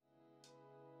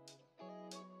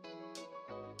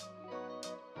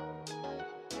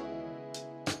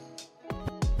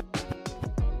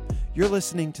You're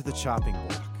listening to The Chopping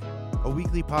Block, a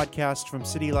weekly podcast from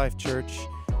City Life Church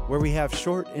where we have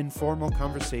short, informal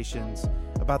conversations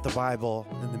about the Bible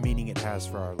and the meaning it has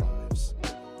for our lives.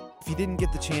 If you didn't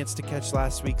get the chance to catch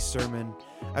last week's sermon,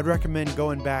 I'd recommend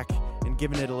going back and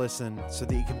giving it a listen so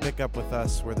that you can pick up with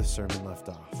us where the sermon left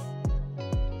off.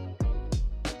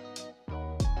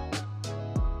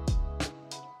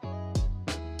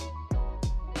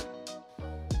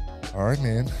 All right,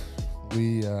 man.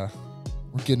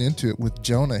 We're getting into it with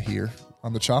Jonah here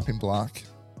on the chopping block.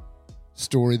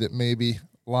 Story that maybe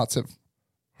lots have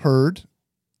heard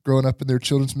growing up in their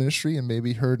children's ministry and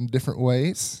maybe heard in different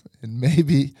ways. And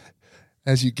maybe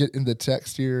as you get in the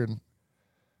text here and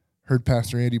heard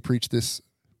Pastor Andy preach this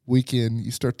weekend,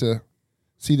 you start to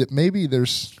see that maybe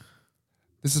this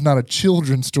is not a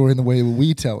children's story in the way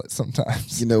we tell it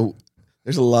sometimes. You know,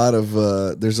 there's a lot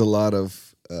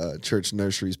of church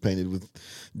nurseries painted with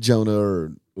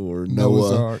Jonah or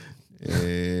Noah.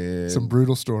 And some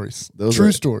brutal stories.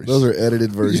 Stories. Those are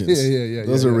edited versions. Yeah.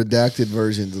 Those are redacted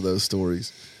versions of those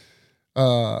stories.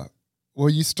 Well,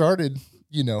 you started,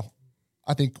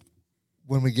 I think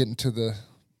when we get into the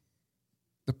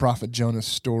prophet Jonah's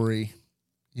story,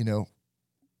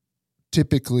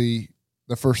 typically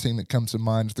the first thing that comes to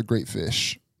mind is the great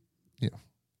fish.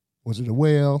 Was it a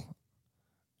whale?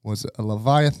 Was it a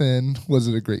leviathan? Was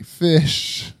it a great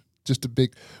fish? Just a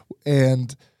big,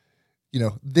 and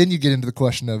then you get into the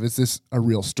question of, is this a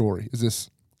real story? Is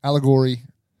this allegory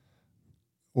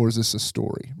or is this a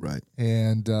story? Right.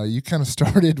 And you kind of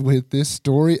started with this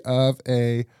story of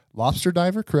a lobster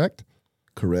diver, correct?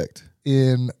 Correct.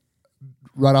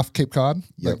 Right off Cape Cod,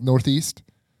 Yep. like northeast,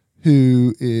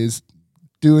 who is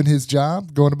doing his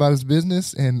job, going about his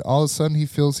business, and all of a sudden he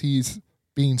feels he's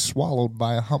being swallowed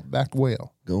by a humpback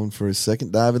whale. Going for his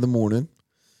second dive in the morning,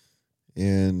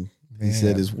 and he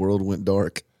said his world went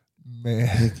dark. Man,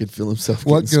 he could feel himself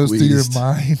what getting goes squeezed. through your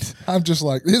mind? I'm just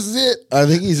like, this is it. I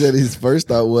think he said his first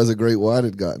thought was a great white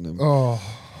had gotten him. Oh.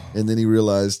 And then he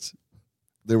realized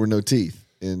there were no teeth.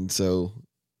 And so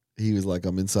he was like,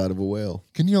 I'm inside of a whale.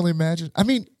 Can you only imagine? I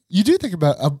mean, you do think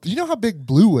about, you know how big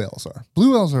blue whales are?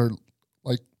 Blue whales are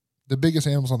like the biggest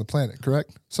animals on the planet,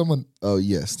 correct? Oh,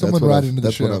 yes. Someone ride into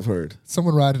the show. That's what I've heard.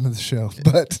 Someone ride into the show.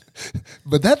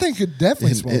 But that thing could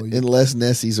definitely swallow you. Unless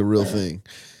Nessie's a real thing.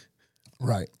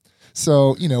 Right.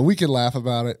 So, we could laugh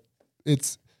about it.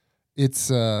 It's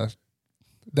that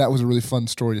was a really fun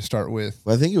story to start with.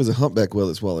 Well, I think it was a humpback whale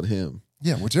that swallowed him.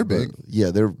 Yeah, which they're big.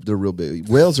 Yeah, they're real big.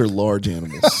 Whales are large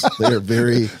animals. They are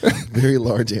very, very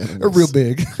large animals. They're real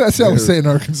big. That's how we say in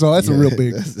Arkansas. That's a real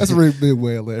big. That's a really big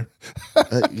whale there.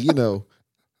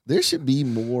 There should be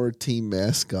more team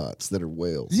mascots that are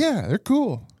whales. Yeah, they're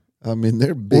cool. I mean,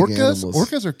 they're big animals.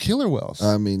 Orcas are killer whales.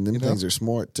 I mean, them things are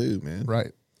smart too, man.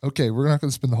 Right. Okay, we're not going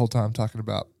to spend the whole time talking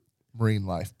about marine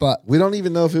life, but we don't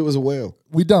even know if it was a whale.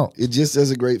 We don't. It just says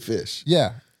a great fish.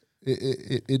 Yeah,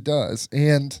 it does.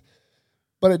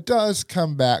 But it does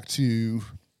come back to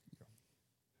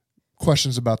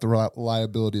questions about the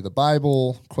reliability of the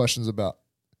Bible, questions about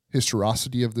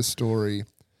historicity of this story.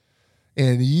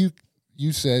 And you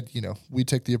said, we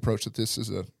take the approach that this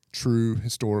is a true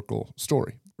historical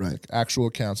story. Right. Like actual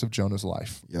accounts of Jonah's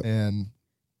life. Yep. And,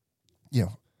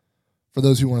 for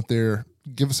those who weren't there,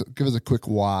 give us a quick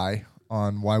why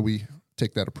on why we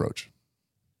take that approach.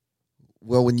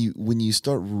 Well, when you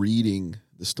start reading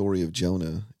the story of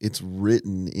Jonah, it's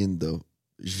written in the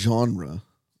genre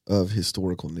of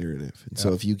historical narrative. And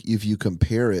so if you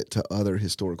compare it to other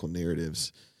historical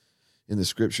narratives in the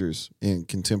scriptures and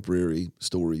contemporary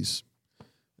stories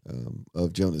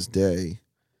of Jonah's day,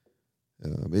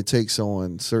 it takes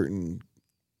on certain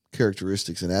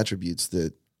characteristics and attributes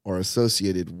that are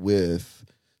associated with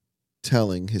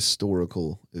telling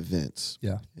historical events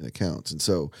and accounts. And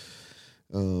so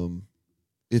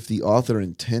if the author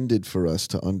intended for us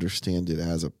to understand it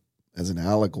as an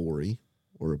allegory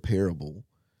or a parable,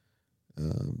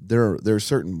 there are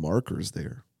certain markers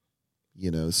there.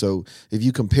 So if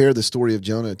you compare the story of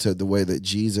Jonah to the way that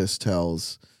Jesus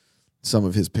tells some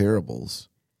of his parables,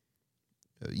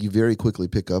 you very quickly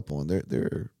pick up on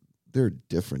there are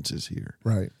differences here.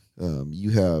 Right. You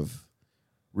have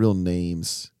real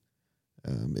names.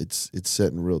 It's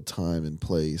set in real time and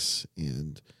place,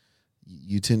 and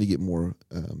you tend to get more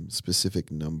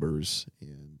specific numbers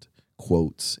and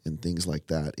quotes and things like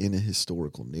that in a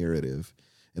historical narrative.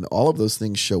 And all of those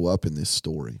things show up in this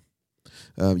story.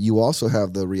 You also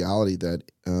have the reality that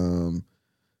 2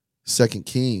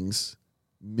 Kings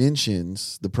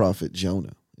mentions the prophet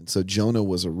Jonah. And so Jonah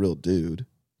was a real dude.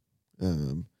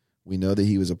 We know that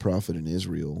he was a prophet in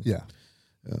Israel. Yeah.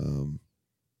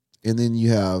 And then you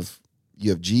have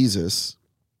Jesus,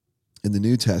 in the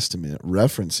New Testament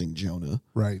referencing Jonah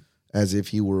Right. as if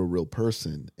he were a real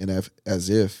person, and as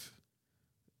if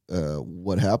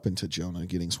what happened to Jonah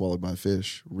getting swallowed by a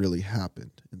fish really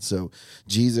happened. And so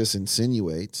Jesus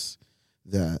insinuates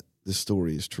that the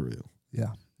story is true.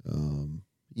 Yeah. And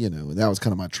that was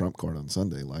kind of my trump card on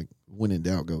Sunday. Like, when in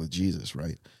doubt, go with Jesus,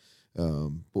 right?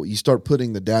 But you start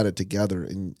putting the data together,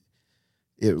 and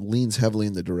it leans heavily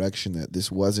in the direction that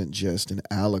this wasn't just an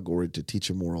allegory to teach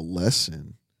a moral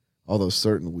lesson, although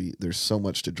certainly there's so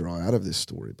much to draw out of this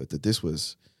story, but that this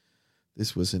was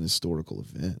an historical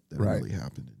event that Right. really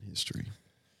happened in history.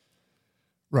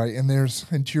 Right.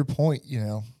 And to your point,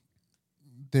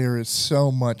 there is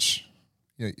so much,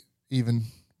 even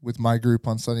with my group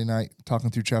on Sunday night talking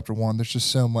through chapter 1, there's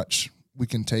just so much we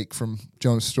can take from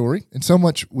Jonah's story, and so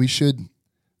much we should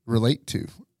relate to.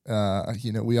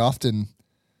 We often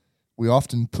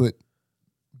put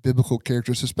biblical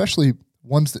characters, especially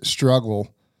ones that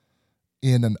struggle,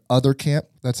 in an other camp.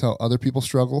 That's how other people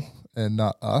struggle, and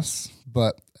not us.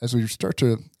 But as we start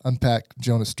to unpack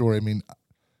Jonah's story,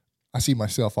 I see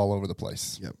myself all over the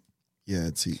place. Yep. Yeah,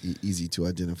 it's easy to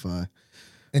identify.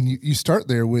 And you start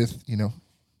there with,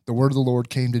 the word of the Lord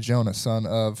came to Jonah, son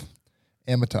of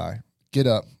Amittai. Get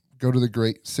up, go to the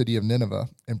great city of Nineveh,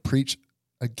 and preach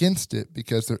against it,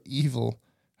 because their evil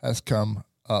has come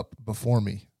up before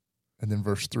me. And then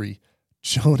verse 3,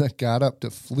 Jonah got up to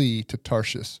flee to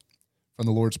Tarshish from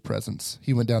the Lord's presence.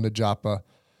 He went down to Joppa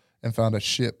and found a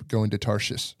ship going to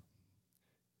Tarshish.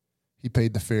 He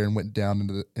paid the fare and went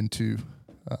down to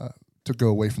go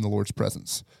away from the Lord's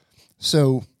presence.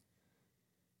 So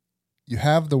you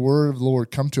have the word of the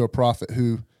Lord come to a prophet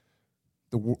who,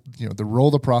 the role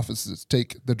of the prophets is to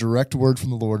take the direct word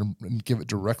from the Lord and give it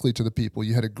directly to the people.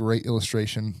 You had a great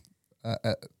illustration,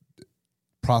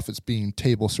 prophets being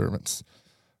table servants,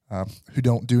 who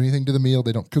don't do anything to the meal.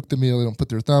 They don't cook the meal. They don't put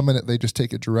their thumb in it. They just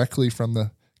take it directly from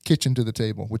the kitchen to the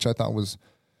table, which I thought was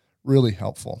really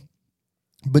helpful.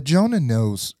 But Jonah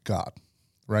knows God,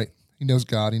 right? He knows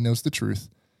God. He knows the truth.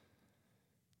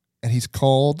 And he's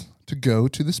called to go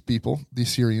to this people, the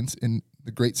Assyrians, in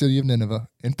the great city of Nineveh,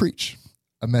 and preach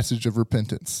a message of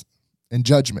repentance and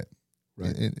judgment.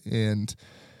 Right. And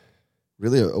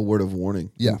really a word of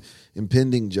warning. Yeah.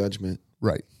 Impending judgment.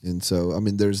 Right. And so,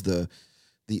 there's the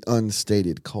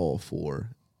unstated call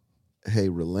for, hey,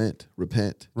 relent,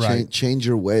 repent, Right. change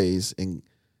your ways, and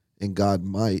God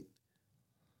might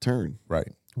turn.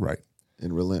 Right.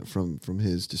 And relent from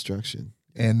his destruction.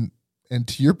 And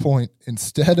to your point,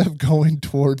 instead of going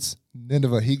towards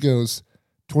Nineveh, he goes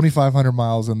 2,500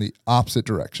 miles in the opposite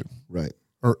direction. Right.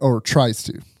 Or tries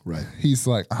to. Right. He's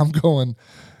like, I'm going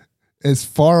as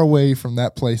far away from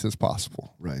that place as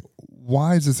possible. Right.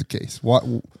 Why is this the case?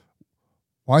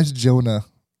 Why is Jonah?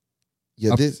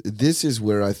 Yeah, this is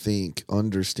where I think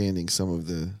understanding some of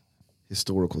the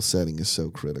historical setting is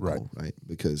so critical, right?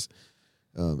 Because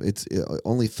it's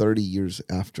only 30 years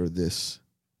after this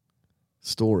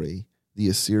story, the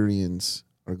Assyrians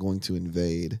are going to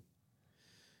invade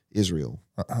Israel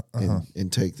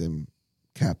and take them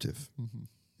captive. Mm-hmm.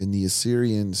 And the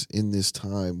Assyrians in this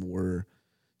time were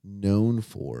known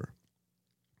for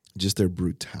just their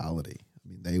brutality.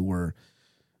 They were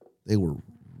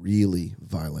really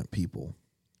violent people.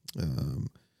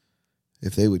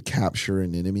 If they would capture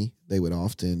an enemy, they would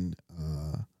often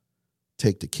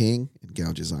take the king and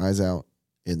gouge his eyes out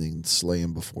and then slay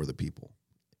him before the people.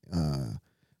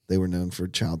 They were known for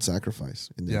child sacrifice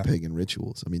in their pagan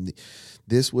rituals.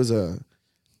 This was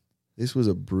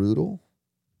a brutal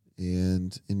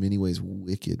and in many ways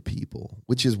wicked people,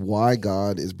 which is why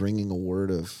God is bringing a word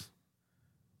of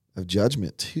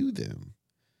judgment to them.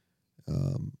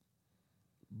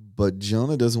 But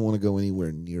Jonah doesn't want to go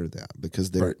anywhere near that, because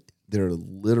they're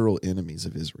literal enemies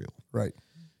of Israel. Right.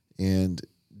 And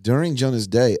during Jonah's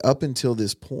day, up until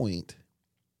this point,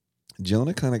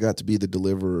 Jonah kind of got to be the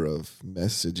deliverer of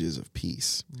messages of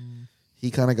peace. Mm. He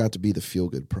kind of got to be the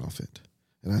feel-good prophet.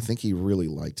 And I think he really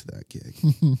liked that gig.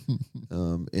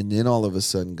 And then all of a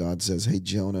sudden God says, hey,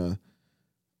 Jonah,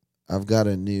 I've got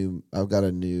a new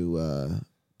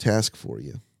task for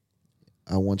you.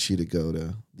 I want you to go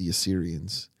to the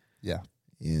Assyrians. Yeah.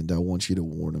 And I want you to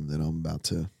warn them that I'm about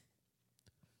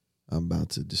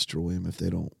to destroy them if they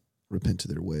don't repent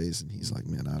of their ways. And he's like,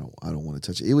 man, I don't want to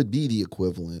touch it. It would be the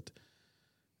equivalent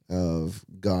of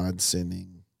God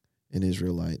sending an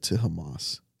Israelite to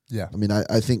Hamas. Yeah.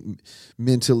 I think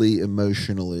mentally,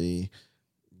 emotionally,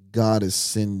 God is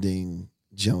sending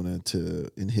Jonah to,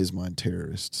 in his mind,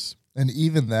 terrorists. And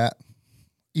even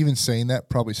saying that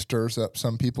probably stirs up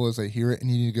some people as they hear it, and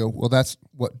you need to go, well, that's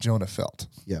what Jonah felt.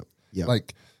 Yeah. Yeah.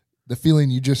 Like, the feeling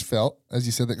you just felt, as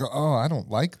you said, that go, oh, I don't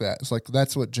like that. It's like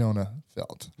that's what Jonah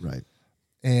felt. Right.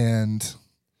 And,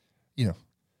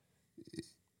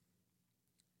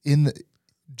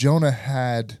 Jonah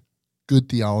had good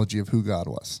theology of who God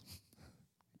was.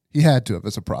 He had to have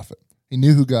as a prophet. He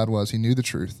knew who God was. He knew the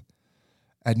truth.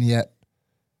 And yet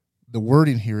the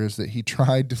wording here is that he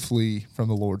tried to flee from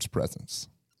the Lord's presence.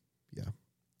 Yeah.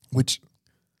 Which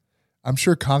I'm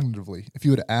sure cognitively, if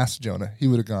you would have asked Jonah, he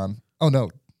would have gone, oh no,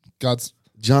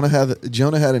 Jonah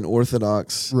had an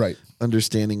orthodox right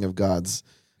understanding of God's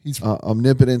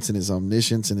omnipotence and his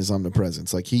omniscience and his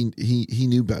omnipresence. Like he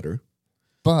knew better.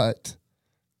 But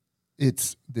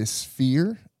it's this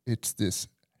fear, it's this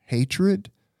hatred,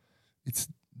 it's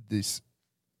this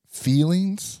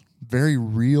feelings, very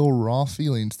real, raw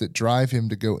feelings that drive him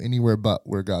to go anywhere but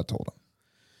where God told him.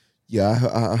 Yeah,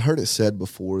 I heard it said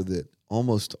before that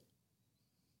almost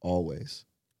always,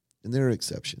 and there are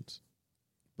exceptions,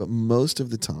 but most of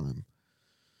the time,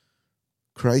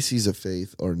 crises of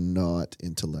faith are not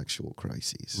intellectual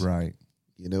crises. Right.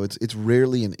 It's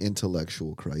rarely an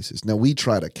intellectual crisis. Now we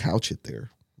try to couch it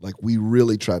there. Like we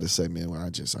really try to say, man, well,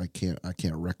 I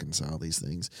can't reconcile these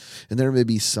things. And there may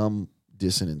be some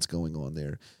dissonance going on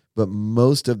there, but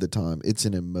most of the time it's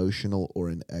an emotional or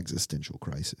an existential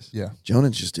crisis. Yeah.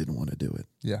 Jonah just didn't want to do it.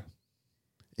 Yeah.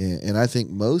 And I think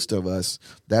most of us,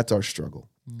 that's our struggle.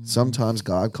 Mm-hmm. Sometimes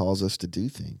God calls us to do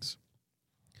things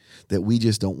that we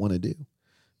just don't want to do.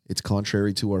 It's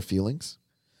contrary to our feelings.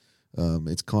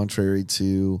 It's contrary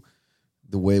to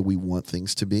the way we want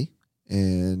things to be.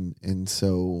 And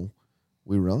so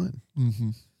we run.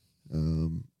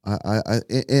 Mm-hmm.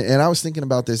 I was thinking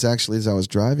about this actually as I was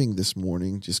driving this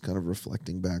morning, just kind of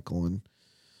reflecting back on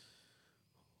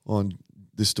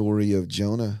the story of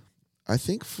Jonah. I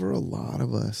think for a lot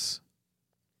of us,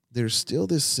 there's still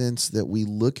this sense that we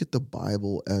look at the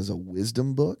Bible as a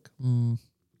wisdom book,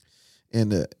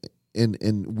 and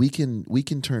we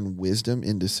can turn wisdom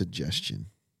into suggestion.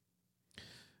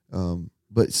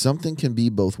 But something can be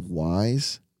both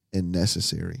wise and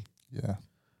necessary. Yeah.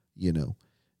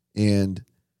 And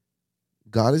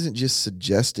God isn't just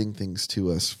suggesting things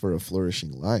to us for a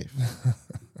flourishing life.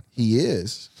 He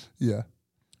is. Yeah.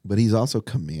 But he's also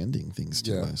commanding things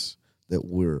to Yeah. us that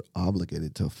we're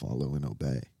obligated to follow and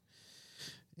obey.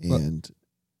 And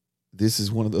this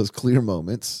is one of those clear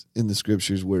moments in the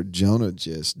scriptures where Jonah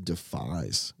just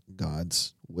defies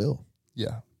God's will.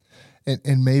 Yeah.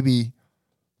 And maybe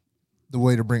the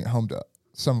way to bring it home to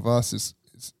some of us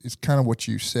is kind of what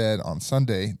you said on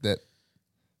Sunday, that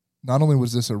not only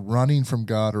was this a running from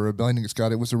God or rebelling against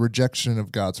God, it was a rejection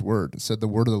of God's word. It said the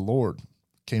word of the Lord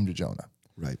came to Jonah.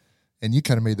 Right. And you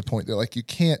kind of made the point that like you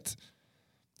can't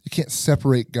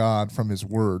separate God from his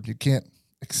word. You can't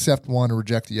accept one or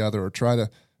reject the other, or try to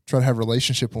have a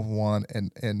relationship with one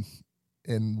and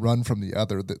run from the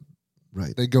other. That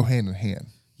right. They go hand in hand.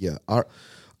 Yeah.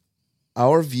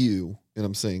 Our view, and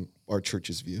I'm saying our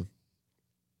church's view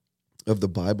of the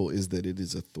Bible, is that it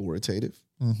is authoritative.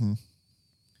 Mm-hmm.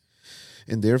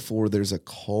 And therefore there's a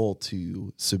call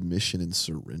to submission and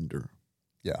surrender.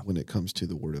 Yeah. When it comes to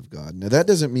the word of God. Now that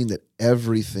doesn't mean that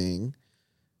everything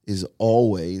is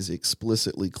always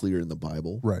explicitly clear in the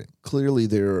Bible. Right. Clearly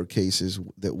there are cases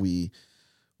that we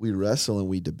wrestle and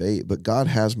we debate, but God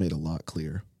has made a lot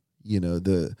clear.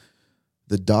 The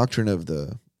doctrine of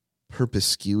the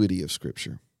perspicuity of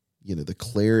Scripture, the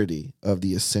clarity of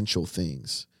the essential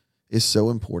things is so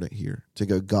important here. To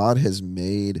go, God has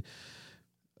made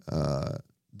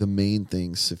the main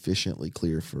things sufficiently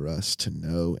clear for us to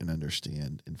know and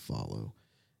understand and follow.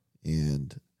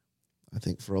 And I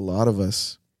think for a lot of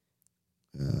us,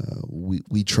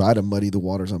 we try to muddy the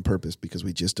waters on purpose because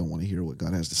we just don't want to hear what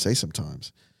God has to say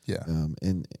sometimes. Yeah.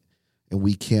 And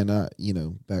we cannot,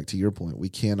 back to your point, we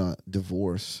cannot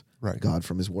divorce right. God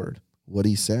from his word. What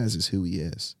he says is who he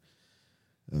is.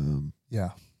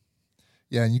 Yeah.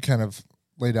 Yeah. And you kind of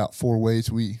laid out 4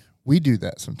 ways we do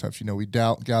that sometimes. We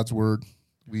doubt God's word,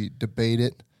 we debate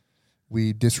it,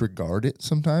 we disregard it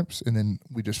sometimes, and then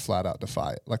we just flat out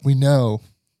defy it. Like we know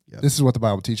this is what the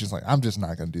Bible teaches. Like, I'm just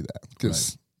not going to do that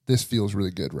because this feels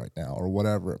really good right now, or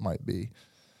whatever it might be.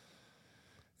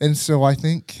 And so I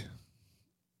think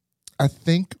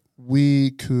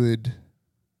we could,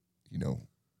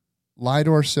 lie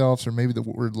to ourselves, or maybe the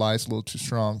word lie is a little too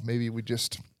strong. Maybe we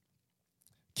just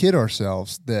kid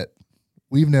ourselves that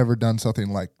we've never done something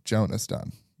like Jonah's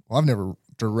done. Well, I've never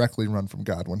directly run from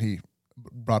God when he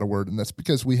brought a word, and that's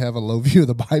because we have a low view of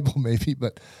the Bible maybe,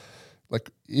 but like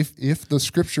if the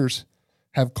scriptures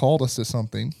have called us to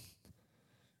something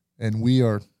and we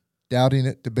are doubting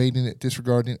it, debating it,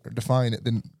 disregarding it, or defying it,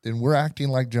 then we're acting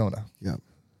like Jonah. Yeah.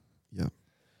 Yeah.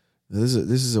 This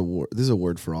is a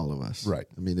word for all of us. Right.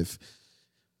 I mean, if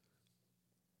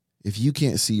you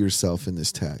can't see yourself in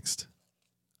this text,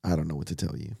 I don't know what to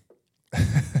tell you.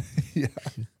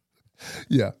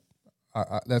 Yeah.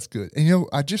 That's good. And,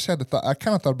 I just had the thought, I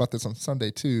kind of thought about this on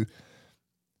Sunday too.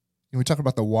 We talk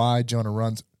about the why Jonah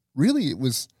runs. Really, it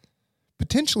was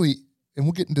potentially, and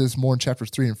we'll get into this more in chapters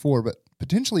 3 and 4, but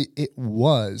potentially it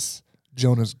was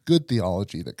Jonah's good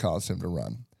theology that caused him to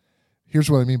run. Here's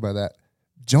what I mean by that.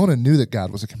 Jonah knew that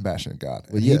God was a compassionate God,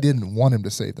 and he didn't want him to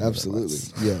save them. Absolutely.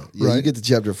 Yeah. Right? You get to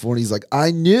chapter 4, and he's like,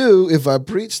 I knew if I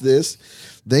preach this,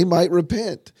 they might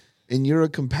repent. And you're a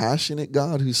compassionate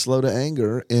God who's slow to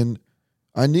anger, and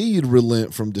I knew you'd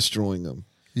relent from destroying them.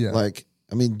 Yeah.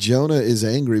 Jonah is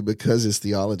angry because his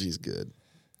theology is good.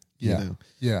 Yeah.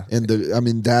 Yeah. And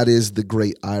that is the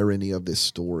great irony of this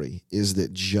story, is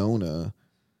that Jonah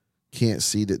can't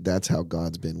see that that's how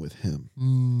God's been with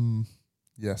him.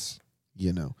 Yes.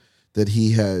 That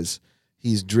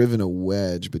he's driven a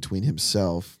wedge between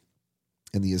himself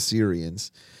and the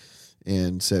Assyrians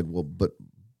and said, well, but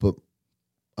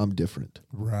I'm different.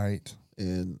 Right.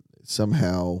 And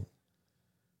somehow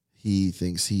he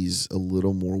thinks he's a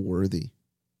little more worthy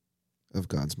of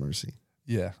God's mercy.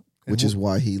 Yeah. Which is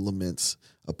why he laments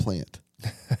a plant.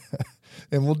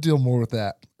 And we'll deal more with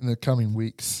that in the coming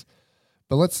weeks.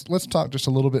 But let's talk just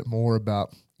a little bit more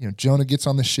about, Jonah gets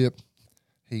on the ship.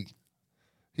 He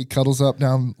cuddles up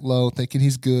down low thinking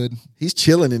he's good. He's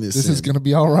chilling in his sin. This is going to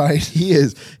be all right. He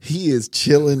is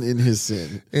chilling in his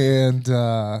sin. And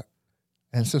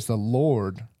it says the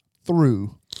Lord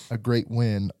threw a great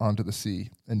wind onto the sea,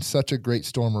 and such a great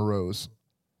storm arose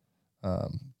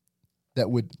that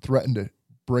would threaten to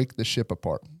break the ship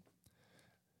apart.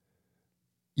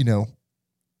 I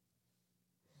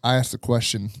asked the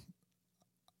question,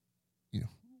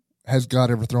 has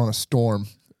God ever thrown a storm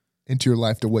into your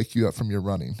life to wake you up from your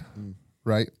running?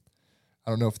 Right?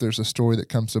 I don't know if there's a story that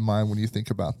comes to mind when you think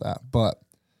about that, but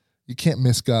you can't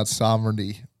miss God's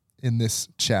sovereignty in this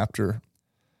chapter,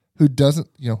 who doesn't,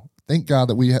 thank God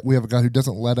that we have a God who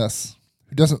doesn't let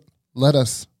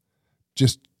us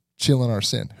just chill in our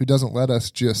sin, who doesn't let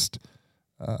us just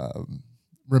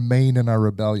remain in our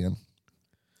rebellion.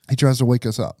 He tries to wake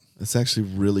us up. That's actually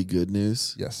really good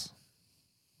news. Yes.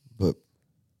 But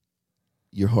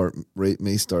your heart rate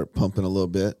may start pumping a little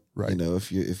bit. Right.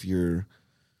 If you're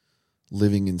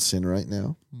living in sin right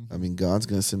now, God's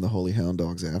going to send the holy hound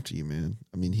dogs after you, man.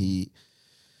 He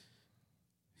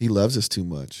loves us too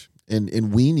much.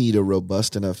 And we need a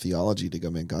robust enough theology to go,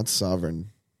 man, God's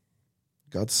sovereign.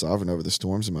 God's sovereign over the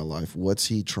storms in my life. What's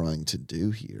he trying to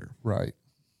do here? Right.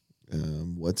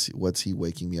 What's he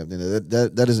waking me up? And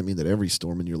that doesn't mean that every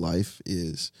storm in your life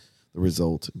is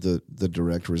the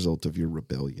direct result of your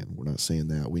rebellion. We're not saying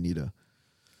that. We need a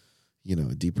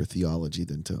deeper theology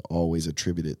than to always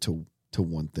attribute it to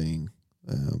one thing.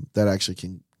 That actually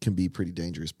can be pretty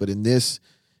dangerous. But in this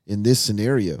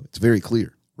scenario, it's very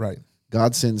clear. Right.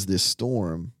 God sends this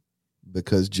storm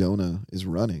because Jonah is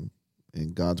running,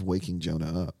 and God's waking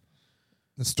Jonah up.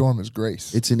 The storm is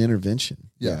grace. It's an intervention.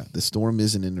 Yeah. The storm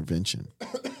is an intervention.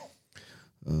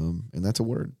 And that's a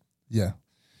word. Yeah.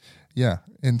 Yeah.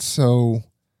 And so,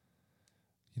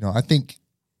 I think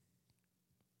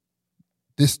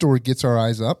this story gets our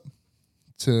eyes up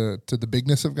to the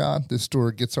bigness of God. This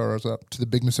story gets our eyes up to the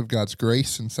bigness of God's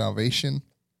grace and salvation.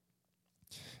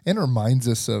 And it reminds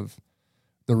us of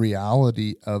the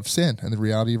reality of sin and the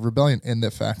reality of rebellion, and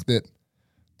the fact that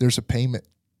there's a payment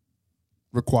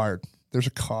required. There's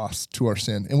a cost to our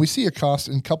sin. And we see a cost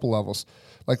in a couple levels.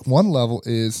 Like, one level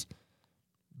is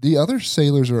the other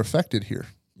sailors are affected here.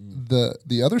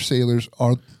 The other sailors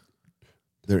are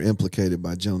They're implicated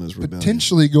by Jonah's rebellion.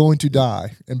 Potentially going to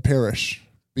die and perish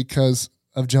because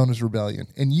of Jonah's rebellion.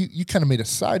 And you kind of made a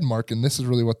side mark, and this is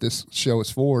really what this show is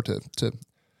for, to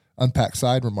unpack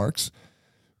side remarks.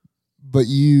 But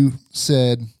you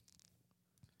said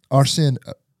our sin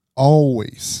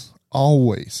always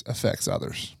affects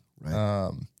others.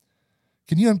 Right.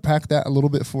 Can you unpack that a little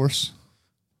bit for us?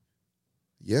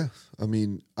 Yeah.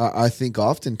 I think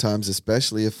oftentimes,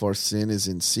 especially if our sin is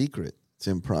in secret, it's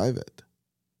in private,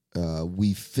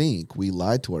 we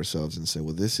lie to ourselves and say,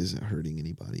 well, this isn't hurting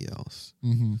anybody else.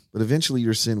 Mm-hmm. But eventually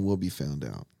your sin will be found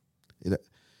out.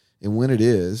 And when it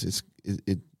is,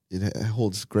 it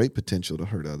holds great potential to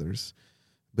hurt others.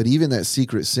 But even that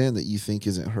secret sin that you think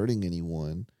isn't hurting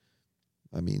anyone,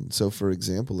 so for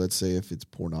example, let's say if it's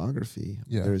pornography,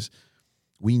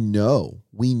 we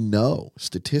know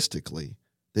statistically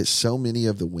that so many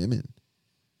of the women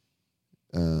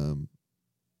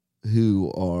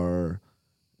who are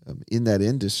in that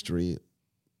industry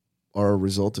are a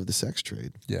result of the sex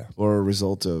trade. Yeah. Or a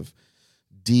result of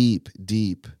deep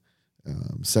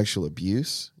sexual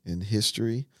abuse in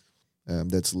history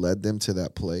that's led them to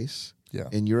that place. Yeah.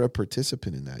 And you're a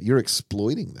participant in that. You're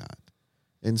exploiting that.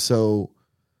 And so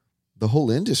the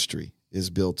whole industry is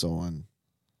built on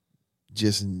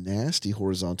just nasty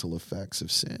horizontal effects of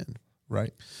sin.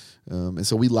 Right. And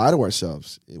so we lie to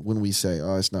ourselves when we say,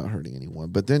 oh, it's not hurting anyone.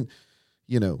 But then,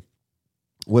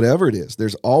 whatever it is,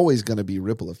 there's always going to be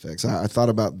ripple effects. I thought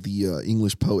about the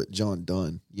English poet John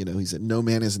Donne. He said, no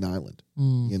man is an island.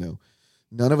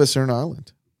 None of us are an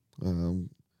island.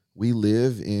 We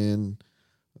live in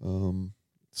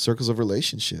circles of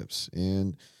relationships,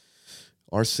 and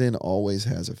our sin always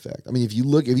has effect. I mean, if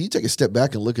you take a step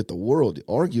back and look at the world,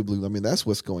 arguably, I mean, that's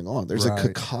what's going on. There's a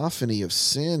cacophony of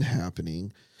sin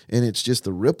happening, and it's just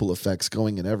the ripple effects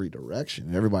going in every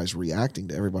direction. Everybody's reacting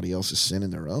to everybody else's sin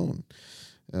in their own.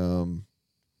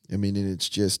 I mean, and it's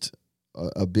just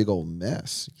a big old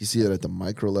mess. You see it at the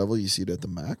micro level. You see it at the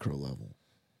macro level.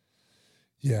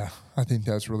 Yeah, I think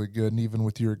that's really good. And even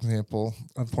with your example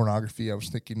of pornography, I was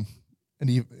thinking, and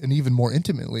even more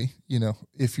intimately,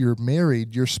 if you're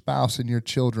married, your spouse and your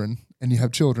children, and you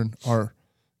have children, are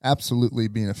absolutely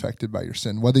being affected by your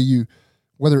sin.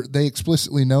 Whether they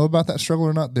explicitly know about that struggle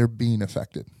or not, they're being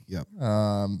affected. Yeah.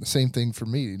 Same thing for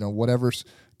me. Whatever's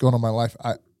going on in my life,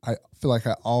 I feel like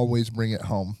I always bring it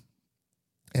home,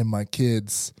 and my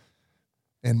kids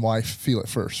and wife feel it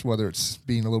first, whether it's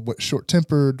being a little bit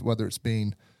short-tempered, whether it's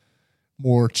being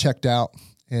more checked out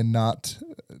and not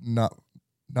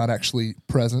actually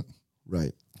present.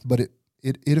 Right. But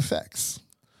it affects.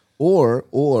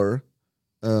 Or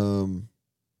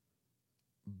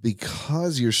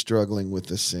because you're struggling with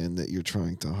the sin that you're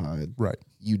trying to hide, right,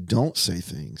 you don't say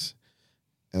things.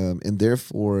 And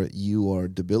therefore you are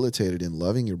debilitated in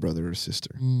loving your brother or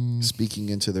sister, speaking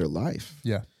into their life.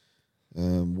 Yeah.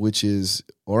 Which is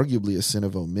arguably a sin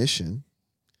of omission,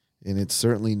 and it's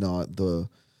certainly not the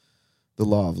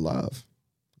law of love,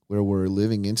 where we're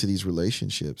living into these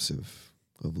relationships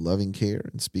of loving care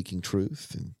and speaking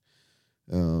truth,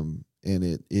 and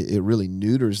it really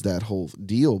neuters that whole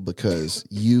deal because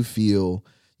you feel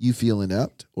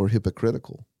inept or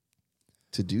hypocritical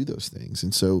to do those things,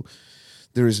 and so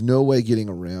there is no way getting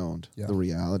around the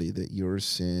reality that your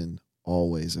sin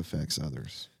always affects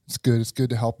others. It's good. It's good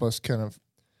to help us kind of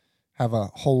have a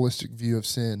holistic view of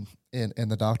sin and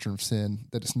the doctrine of sin,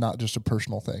 that it's not just a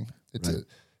personal thing. It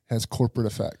has corporate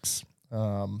effects.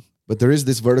 But there is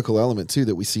this vertical element, too,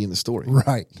 that we see in the story.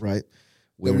 Right. Right?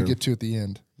 That we get to at the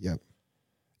end. Yep.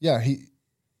 Yeah,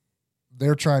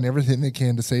 they're trying everything they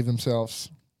can to save themselves.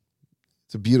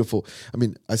 It's a beautiful,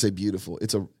 I say beautiful.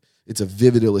 It's a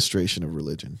vivid illustration of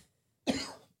religion.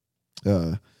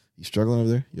 You struggling over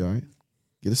there? You all right?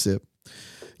 Get a sip.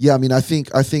 Yeah, I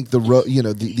think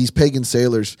these pagan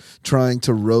sailors trying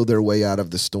to row their way out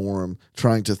of the storm,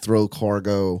 trying to throw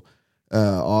cargo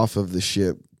off of the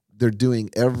ship. They're doing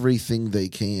everything they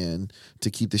can to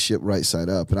keep the ship right side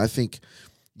up. And I think,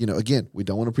 again, we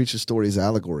don't want to preach the story as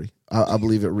allegory. I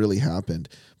believe it really happened,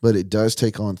 but it does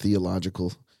take on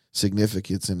theological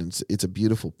significance, and it's a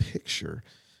beautiful picture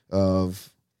of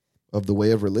the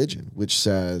way of religion, which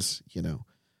says,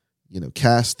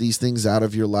 cast these things out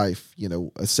of your life,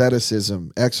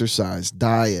 asceticism, exercise,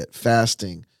 diet,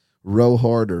 fasting, row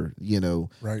harder,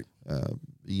 right.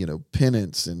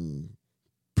 Penance and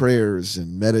prayers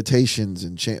and meditations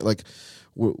and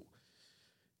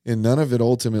and none of it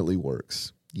ultimately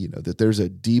works. That there's a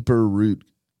deeper root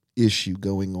issue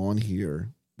going on here.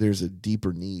 There's a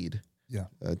deeper need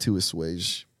to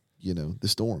assuage, the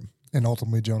storm. And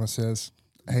ultimately Jonah says,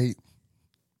 hey,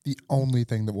 the only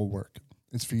thing that will work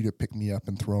is for you to pick me up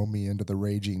and throw me into the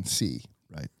raging sea.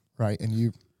 Right. Right.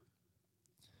 And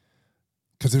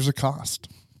because there's a cost.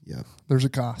 Yeah. There's a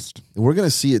cost. And we're going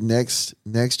to see it next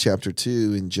chapter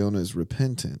 2 in Jonah's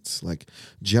repentance. Like,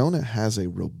 Jonah has a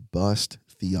robust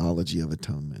theology of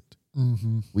atonement.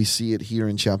 Mm-hmm. We see it here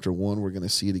in chapter 1. We're going to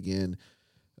see it again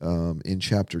in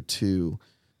chapter 2.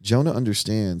 Jonah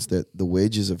understands that the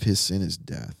wages of his sin is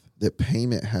death, that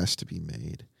payment has to be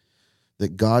made,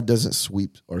 that God doesn't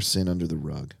sweep our sin under the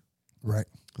rug. Right.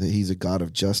 That he's a God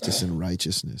of justice and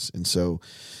righteousness. And so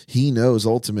he knows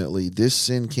ultimately this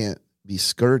sin can't be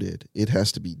skirted. It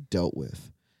has to be dealt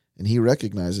with. And he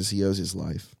recognizes he owes his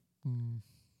life.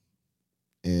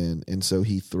 And so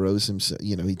he throws himself,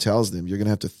 he tells them, you're going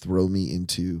to have to throw me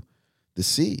into the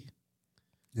sea.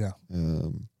 Yeah.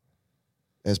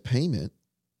 As payment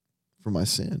for my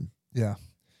sin. Yeah.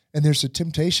 And there's a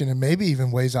temptation, and maybe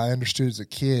even ways I understood as a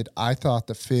kid, I thought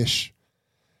the fish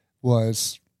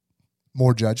was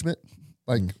more judgment.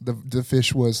 Like the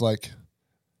fish was like,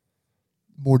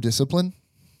 more discipline.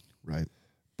 Right.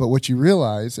 But what you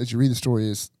realize as you read the story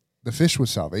is the fish was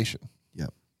salvation.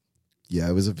 Yep. Yeah,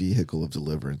 it was a vehicle of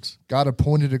deliverance. God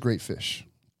appointed a great fish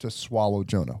to swallow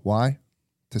Jonah. Why?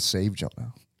 To save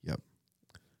Jonah. Yep.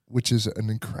 Which is an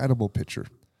incredible picture.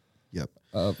 Yep.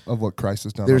 Of what Christ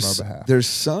has done on our behalf. There's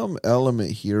some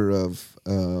element here of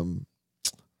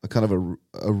a kind of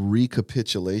a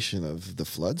recapitulation of the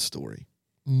flood story.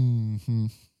 Mm-hmm.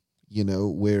 You know,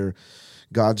 where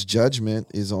God's judgment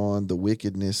is on the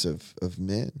wickedness of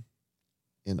men,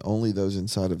 and only those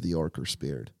inside of the ark are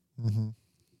spared. Mm-hmm.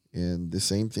 And the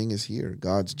same thing is here.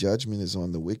 God's judgment is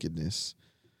on the wickedness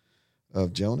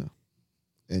of Jonah.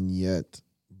 And yet,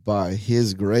 by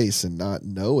his grace and not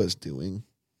Noah's doing,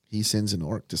 he sends an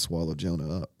ark to swallow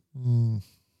Jonah up,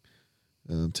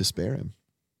 to spare him.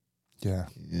 Yeah.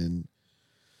 And,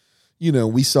 you know,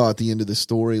 we saw at the end of the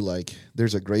story, like,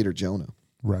 there's a greater Jonah.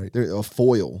 Right. A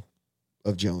foil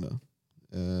of Jonah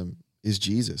is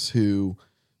Jesus, who,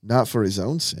 not for his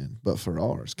own sin, but for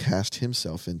ours, cast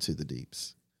himself into the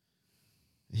deeps.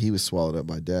 He was swallowed up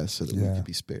by death so that we could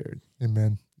be spared.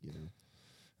 Amen. You know?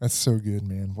 That's so good,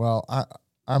 man. Well,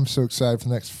 I'm so excited for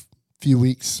the next few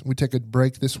weeks. We take a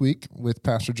break this week with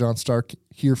Pastor John Stark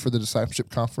here for the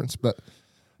discipleship conference, but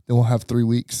then we'll have 3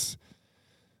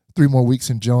 more weeks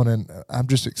in Jonah, and I'm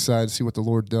just excited to see what the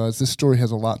Lord does. This story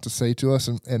has a lot to say to us,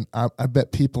 and I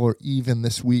bet people are even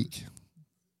this week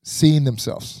seeing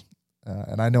themselves,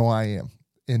 and I know I am,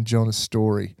 in Jonah's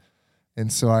story.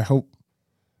 And so I hope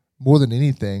more than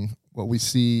anything, what we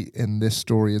see in this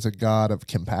story is a God of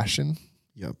compassion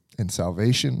and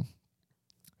salvation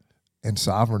and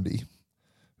sovereignty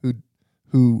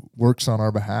who works on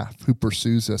our behalf, who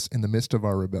pursues us in the midst of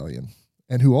our rebellion,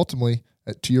 and who ultimately,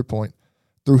 to your point,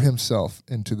 threw himself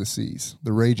into the seas,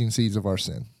 the raging seas of our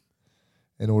sin,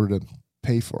 in order to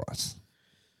pay for us.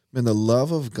 And the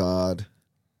love of God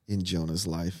in Jonah's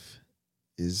life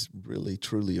is really,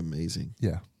 truly amazing.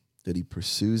 Yeah. That he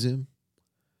pursues him,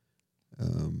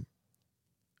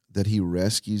 that he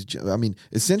rescues. I mean,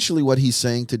 essentially what he's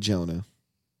saying to Jonah,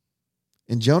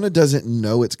 and Jonah doesn't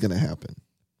know it's going to happen.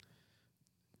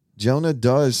 Jonah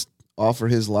does offer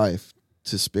his life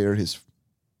to spare his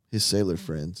sailor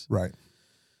friends. Right.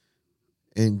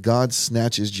 And God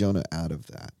snatches Jonah out of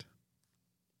that,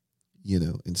 you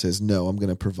know, and says, no, I'm going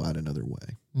to provide another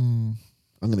way. I'm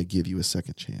going to give you a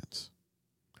second chance.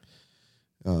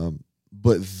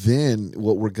 But then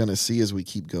what we're going to see as we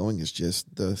keep going is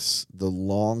just the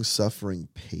long-suffering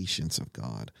patience of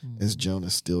God as Jonah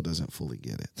still doesn't fully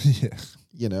get it. Yeah.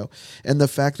 You know, and the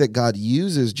fact that God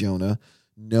uses Jonah,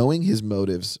 knowing his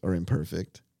motives are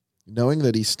imperfect, knowing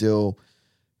that he still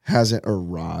hasn't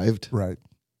arrived. Right.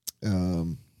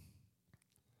 And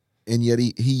yet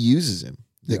he uses him,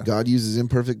 that God uses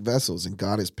imperfect vessels, and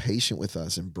God is patient with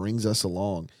us and brings us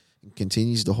along and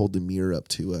continues to hold the mirror up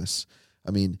to us.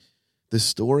 I mean, the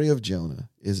story of Jonah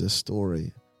is a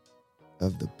story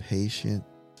of the patient,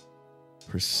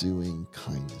 pursuing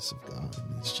kindness of God. I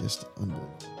mean, it's just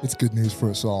unbelievable. It's good news for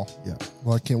us all. Yeah.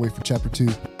 Well, I can't wait for chapter 2.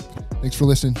 Thanks for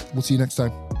listening. We'll see you next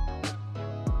time.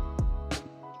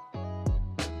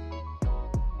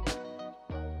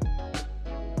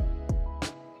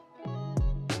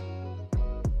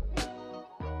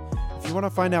 If you want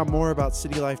to find out more about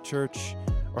City Life Church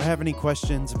or have any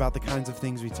questions about the kinds of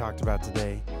things we talked about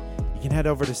today, you can head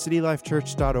over to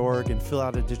citylifechurch.org and fill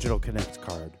out a digital connect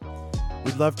card.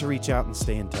 We'd love to reach out and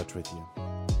stay in touch with you.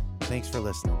 Thanks for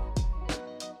listening.